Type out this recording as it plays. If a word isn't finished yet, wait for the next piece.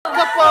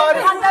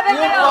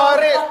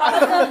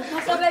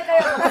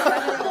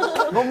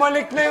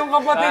Bumalik na yung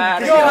kapatid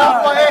ko. Si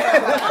Rafael.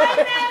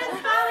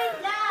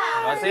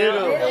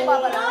 Zero.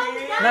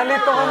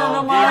 Nalito ka na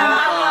naman.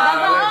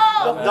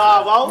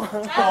 Davao.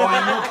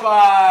 Ano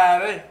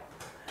pare?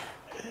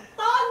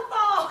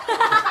 Tonto!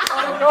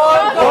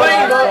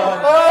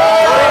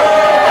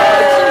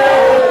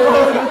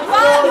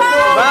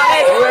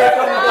 Bakit?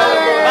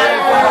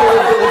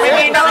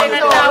 Pumili na kayo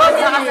ng tawag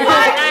sa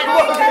kasalanan.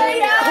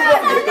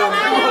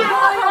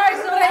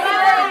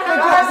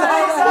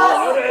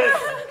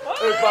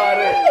 Ay,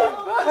 pare.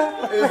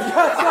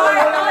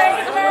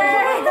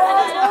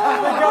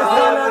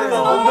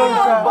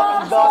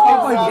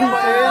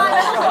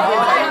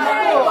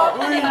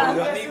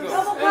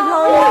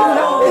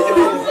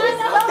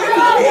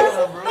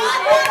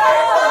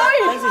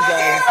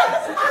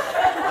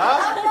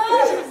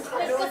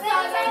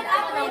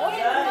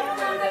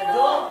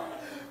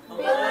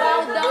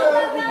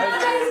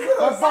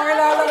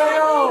 Magpakilala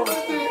kayo.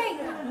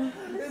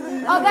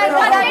 Oh, guys,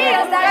 boys,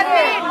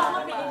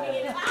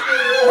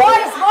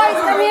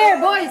 come here,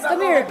 boys,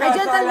 come here. Hey,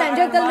 gentlemen,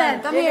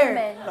 come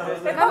here.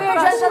 Come here,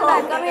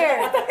 gentlemen, come here.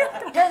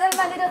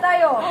 Gentlemen, dito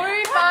tayo.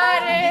 Uy,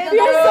 pare!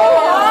 You're so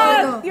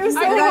hot! You're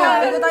so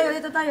hot!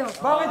 Dito tayo.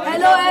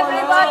 Hello,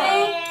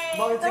 everybody.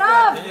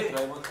 Trump!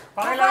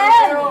 Pakilala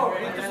kayo.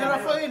 Si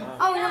Rafael.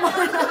 Oh, naman.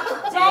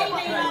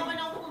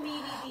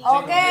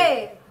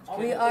 Okay.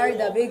 We are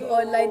the big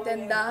online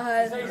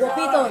tendahan.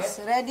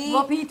 Gopitos. Ready?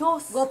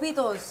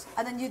 Gopitos.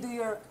 And then you do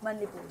your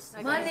manly pose.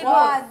 1,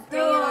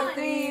 2,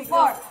 3,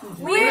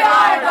 4. We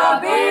are the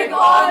big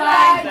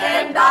online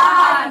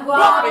tendahan.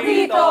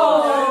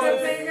 Gopitos.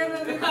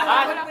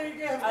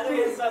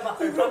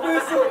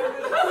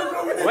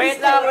 Wait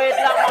lang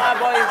mga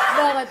boys.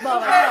 Bakit?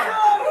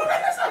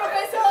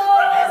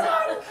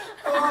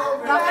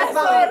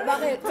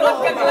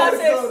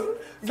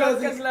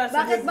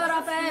 Bakit ba,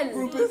 Rafael?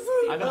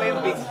 Ano ba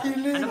yung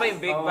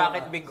big?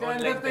 Bakit big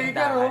online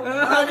tindahan?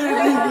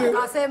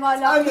 Kasi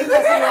malaki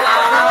kasi.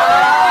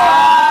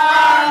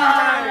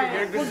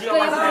 Gusto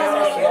ko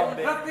kasi.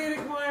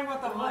 Natirik mo yung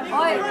mata mo.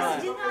 Oy,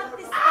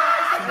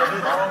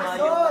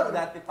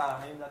 Dati pa,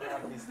 ngayon dati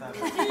artista.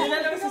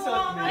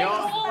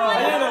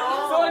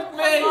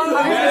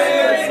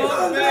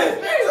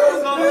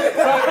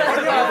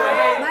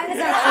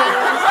 minus action.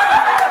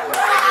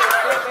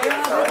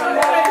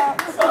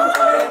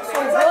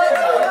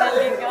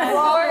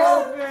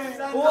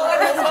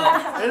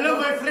 Hello,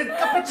 my friend.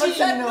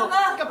 Cappuccino.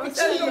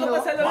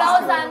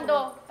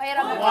 Laosando.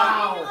 Pahiram mo.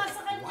 Wow.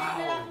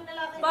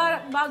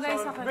 Bagay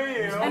sa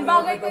kanya. And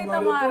bagay kay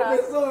Tamara.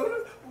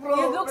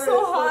 You look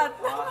so hot.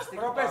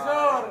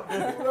 Professor,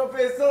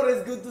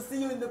 it's good to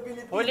see you in the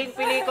Philippines. Huling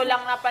pelikula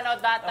lang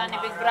napanood data ni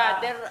Big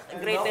Brother,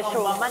 Greatest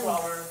Showman.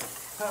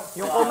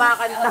 Yung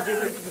kumakantang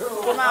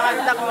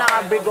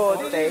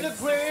nakabigote. The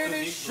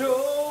greatest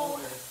show.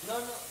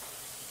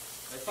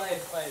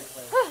 Five.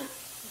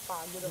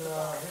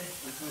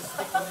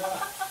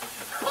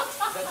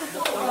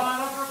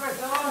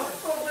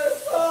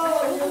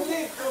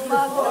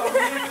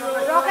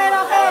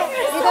 Roque.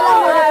 Dito lang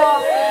muna po.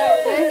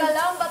 Teka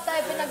lang, ba't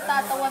tayo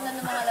pinagtatawanan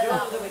ng mga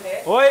lalaki?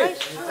 Hoy!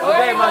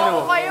 Okay,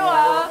 Manu. Kayo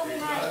ah.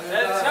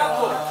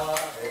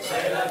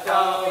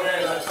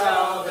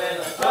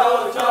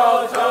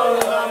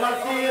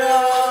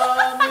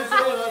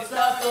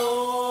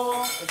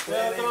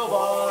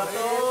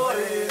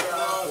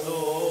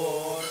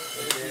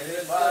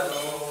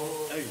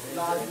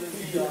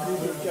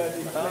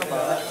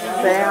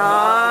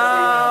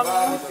 Seham!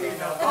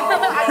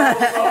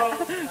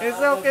 It's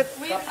so cute.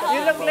 You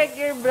look like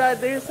your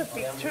brother sa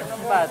picture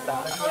ng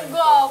bata. Ang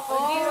gwapo.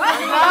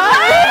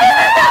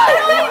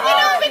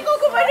 Ginabi ko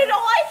gumanon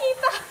ako ay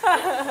kita.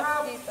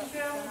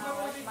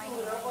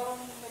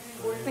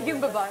 Naging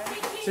babae.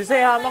 Si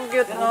Seham ang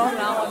cute, no?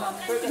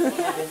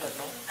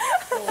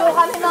 So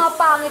kami mga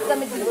pangit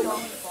kami dito.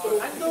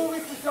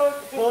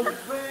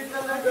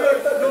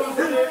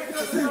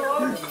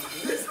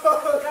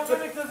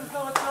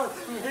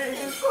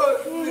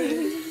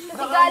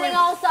 Galing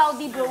ako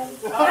Saudi, bro.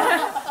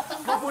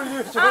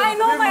 I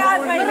know my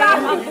name.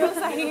 Abdul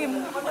Sahim.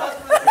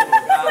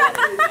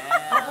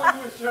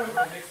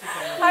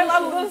 I'm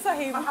Abdul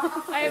Sahim.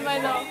 I'm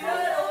ano.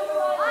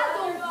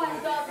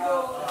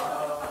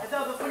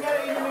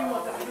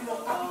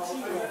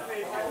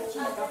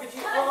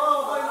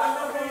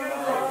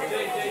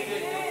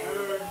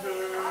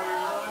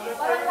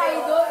 Parang kayo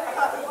doon.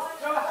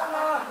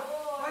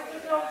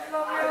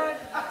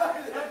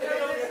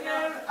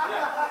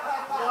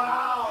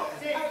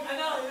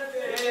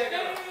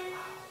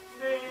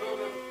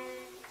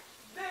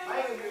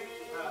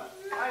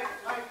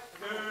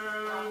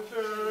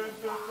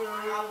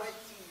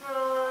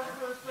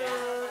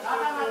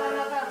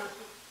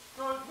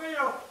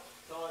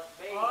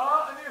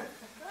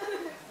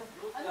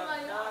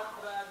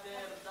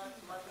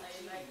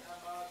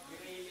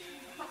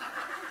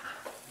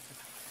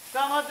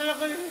 Tama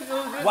talaga yung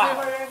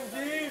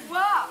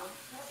Wow!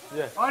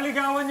 O,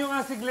 ligawan nyo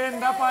nga si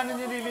Glenda. Paano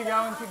nyo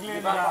liligawan si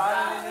Glenda?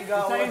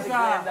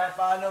 Isa-isa.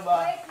 Paano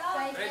ba?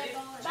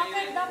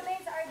 Bakit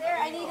dumplings are there?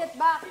 I need it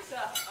back.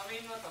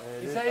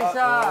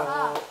 Isa-isa.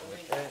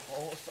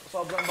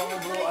 Sobrang bango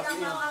bro, as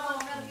in.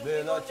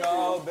 Bella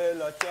ciao,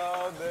 bella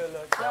ciao,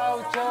 bella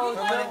ciao. Ciao, ciao,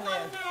 ciao. Permanent na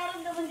yan.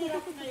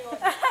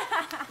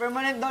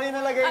 Permanent daw yung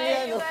nalagay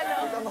niya, no?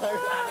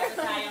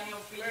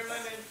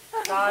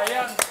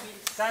 Sayang.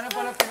 Sana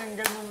pala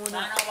tinanggal mo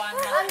muna.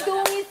 Ang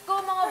dungis ko,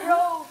 mga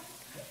bro.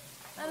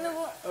 Ano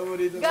po?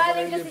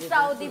 Galing na si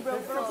Saudi, bro.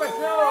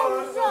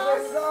 Professor! Good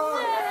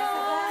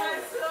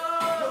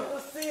to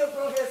see you,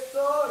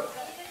 Professor!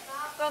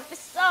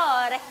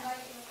 Professor.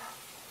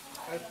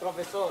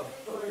 Professor.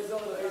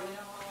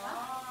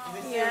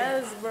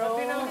 Yes,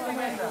 bro.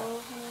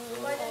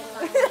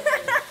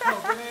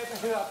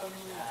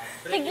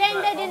 Si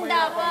Glenda din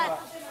dapat.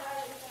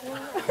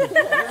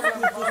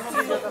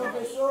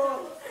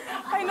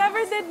 I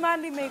never did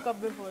manly makeup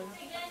before.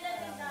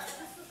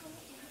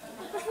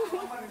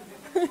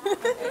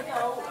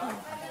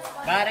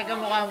 Pare ka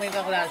mukha mo yung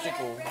kaklase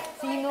ko.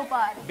 Sino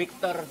pa?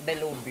 Victor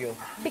Delubio.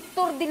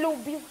 Victor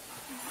Dilubio.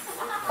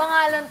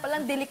 Pangalan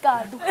palang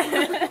delikado.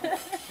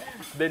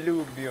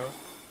 Delubio.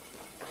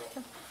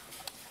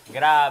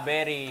 Grabe,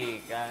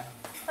 Rika.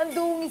 Ang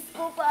dungis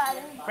ko,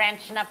 pare.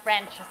 French na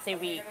French si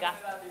Rika.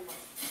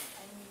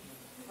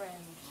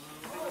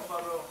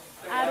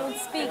 I don't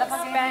speak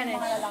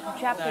Spanish,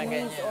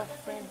 Japanese, or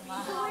French.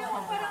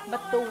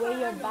 But the way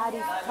your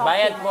body's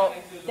Bayad talking mo.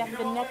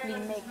 definitely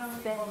makes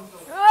sense.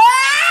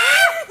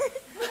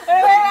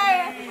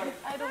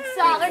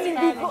 Sa akin,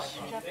 hindi ko.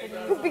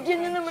 Bigyan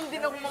niyo naman din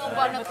ako mga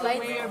banat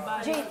lights.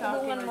 Jay,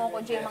 tulungan mo ako,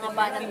 Jay, mga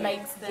banat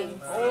lights, Jay.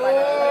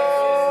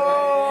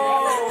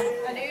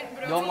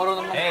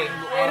 Hey,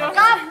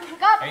 Kap!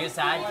 are you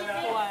sad?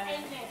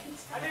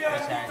 Are you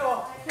sad?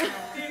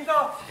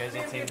 Because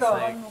it seems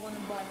like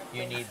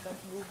you need a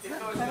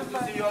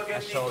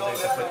shoulder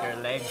to put your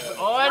legs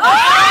on.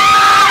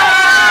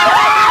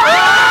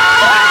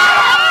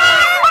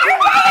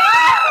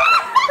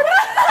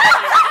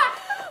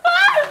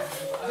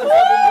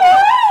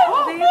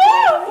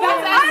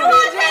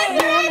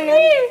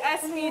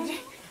 SMG.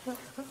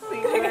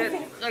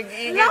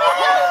 Nag-ingat.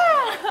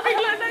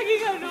 Bigla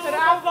naging ano.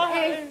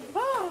 Trabahin.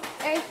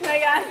 Na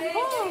yan.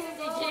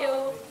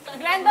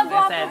 Glenda, Are you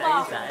guwapo sad? ka. Are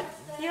you sad?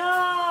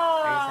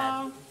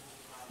 Yeah.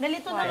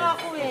 Nalito na nga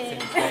ako eh.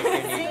 Seems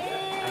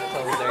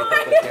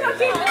like you need a shoulder to put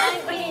your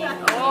legs.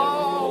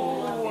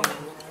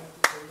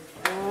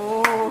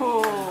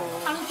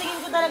 Ang tingin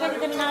ko talaga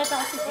dito na nakita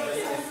ko si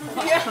Jesus.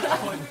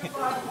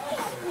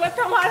 Ba't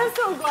Tamara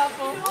so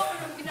gwapo?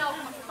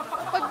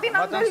 Pag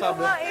tinanggal ko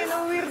nga eh,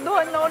 no,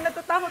 weirdohan ako,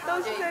 natatakot daw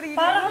sa sarili.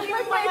 Parang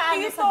may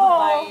maipito.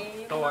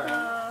 Thor.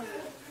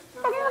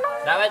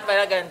 Dapat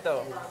pala ganito.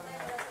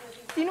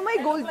 Sino may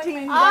gold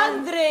chain?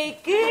 Andre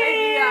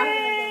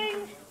King!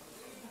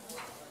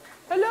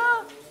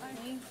 Hala!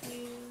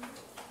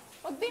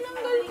 Pag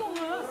tinanggal ko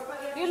nga.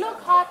 You look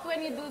hot when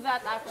you do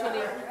that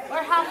actually.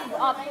 Or half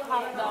up,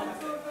 half down.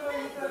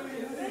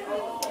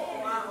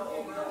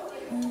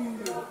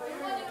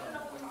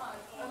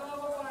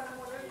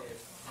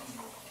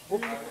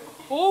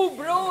 Oh,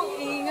 bro,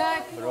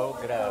 ingat. Bro,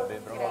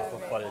 grabe bro.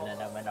 Mapapall na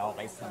naman ako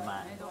kay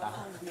Samantha.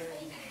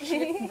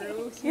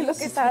 You look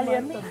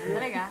Italian.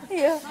 Talaga?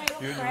 Yeah.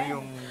 Yun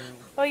yung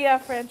Oh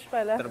yeah, French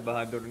pala.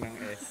 trabahador ng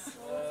S.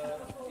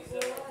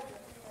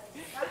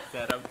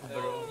 Sarap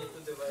bro.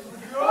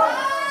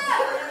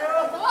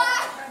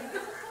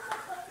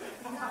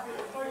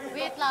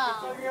 Wait lang.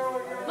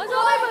 Mas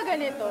okay ba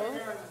ganito?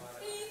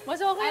 Mas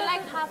okay? I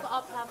like half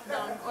up, half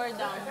down. Or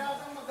down.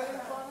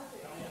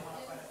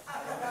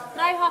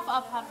 Try half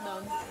up, half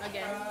down.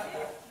 Again.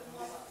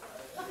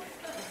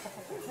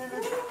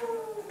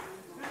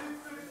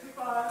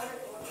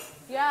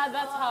 Yeah,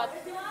 that's hot.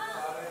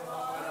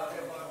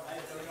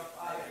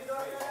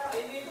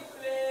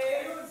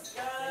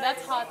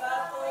 That's hot.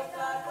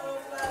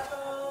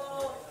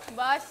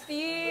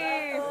 Basti!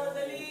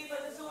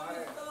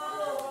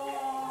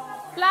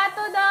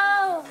 Plato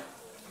daw!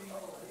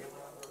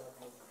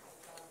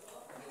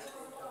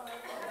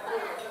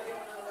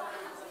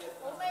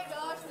 Oh my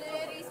gosh,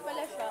 nare-raise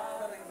pala siya.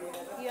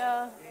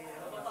 Yeah.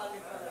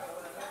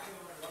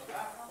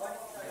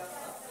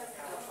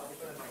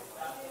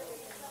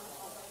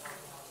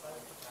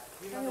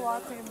 May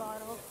water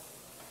bottle.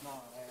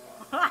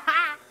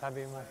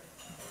 Sabi mo.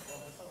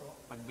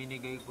 Pag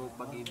binigay ko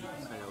pag-ibig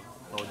sa'yo,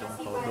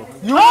 todong-todo.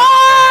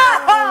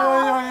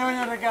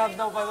 Yun,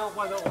 Ricardo,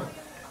 palo.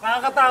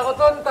 Nakakatakot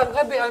to, ang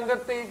tangkad eh,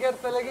 Undertaker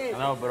talaga eh.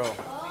 Ano bro?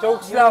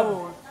 Chokes lang.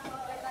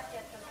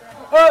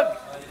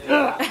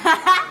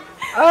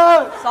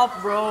 Sup,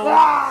 bro?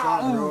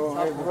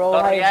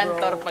 Tor yan,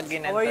 Tor pag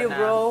ginento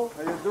na.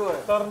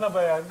 Tor na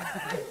ba yan?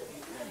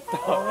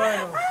 Oo nga,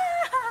 no.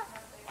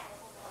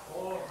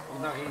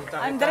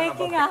 Ang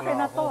drinking akin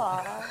na to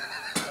ah.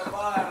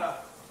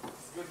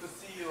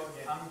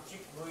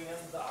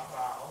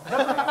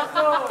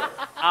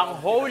 Ang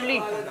holy!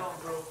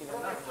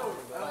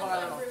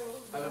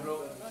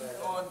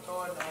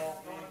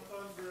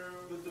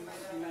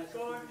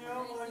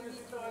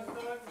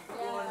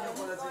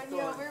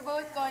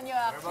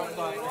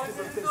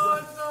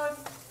 reaction.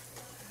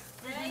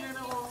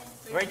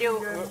 Where'd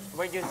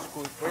you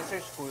school? Where's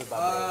your school,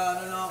 Baba?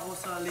 Ano lang ako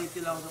sa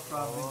Leyte lang sa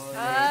province.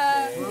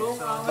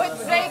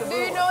 But like, do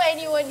you know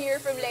anyone here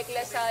from like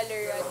La Salle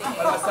or Ate?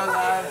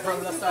 Lasalan,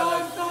 from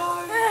Lasalan.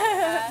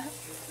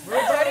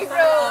 Sorry,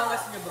 bro.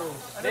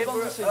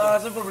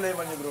 Saan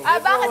problema niyo, bro?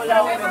 Bakit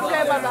bro? May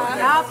problema ba?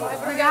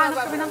 Naghahanap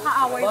kami ng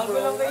kaaway,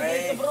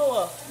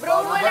 bro. Bro,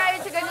 wala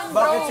yun sa ganun,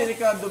 bro. Bakit si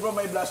Ricardo, bro,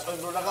 may blush on,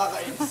 bro?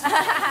 Nakakainis.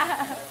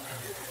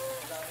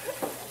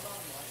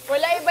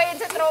 Wala iba yun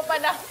sa tropa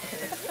na.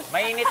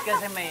 Mainit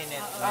kasi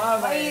mainit.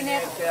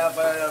 Mainit. Kaya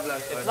pala na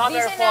blush on. It's not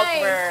our Decent fault night.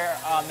 we're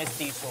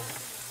mestizo.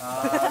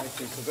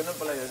 Mestizo. Ganun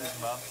pala yun.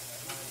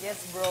 Yes,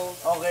 bro.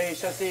 Okay,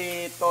 siya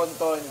si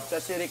Tonton.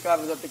 Siya si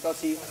Ricardo at ikaw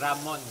si...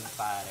 Ramon,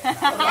 pare.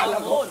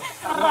 Ramon.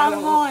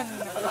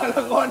 Akala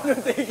ko ano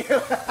take it.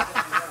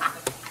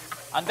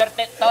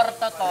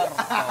 Torto.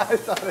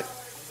 Sorry.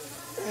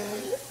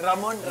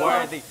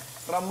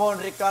 Ramon,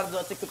 Ricardo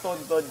at ikaw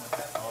Tonton.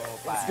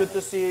 It's good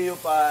to see you,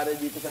 pare,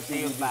 dito sa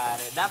See you, TV.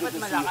 pare. Dapat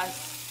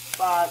malakas.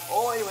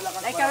 Oy, wala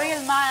ka Like a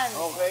real man.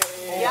 Okay.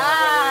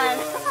 Yan.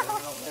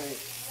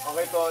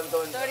 Okay,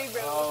 Tonton. Sorry,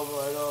 bro.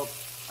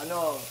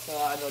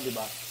 Di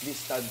ba?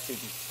 Distancing.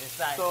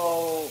 Exactly.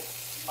 So,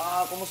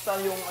 kumusta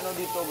yung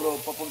dito, bro?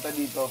 Papunta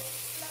dito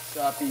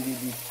sa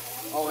PBB.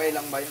 Okay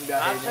lang ba yung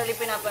biyahe niyo? Actually,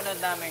 pinapanood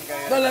namin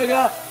kayo.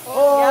 Talaga?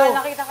 Oh! Yan,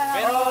 nakita ka na.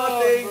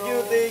 Thank you.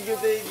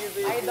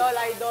 Idol.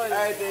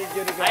 Ay, thank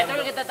you, Ricardo.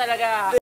 Idol kita talaga.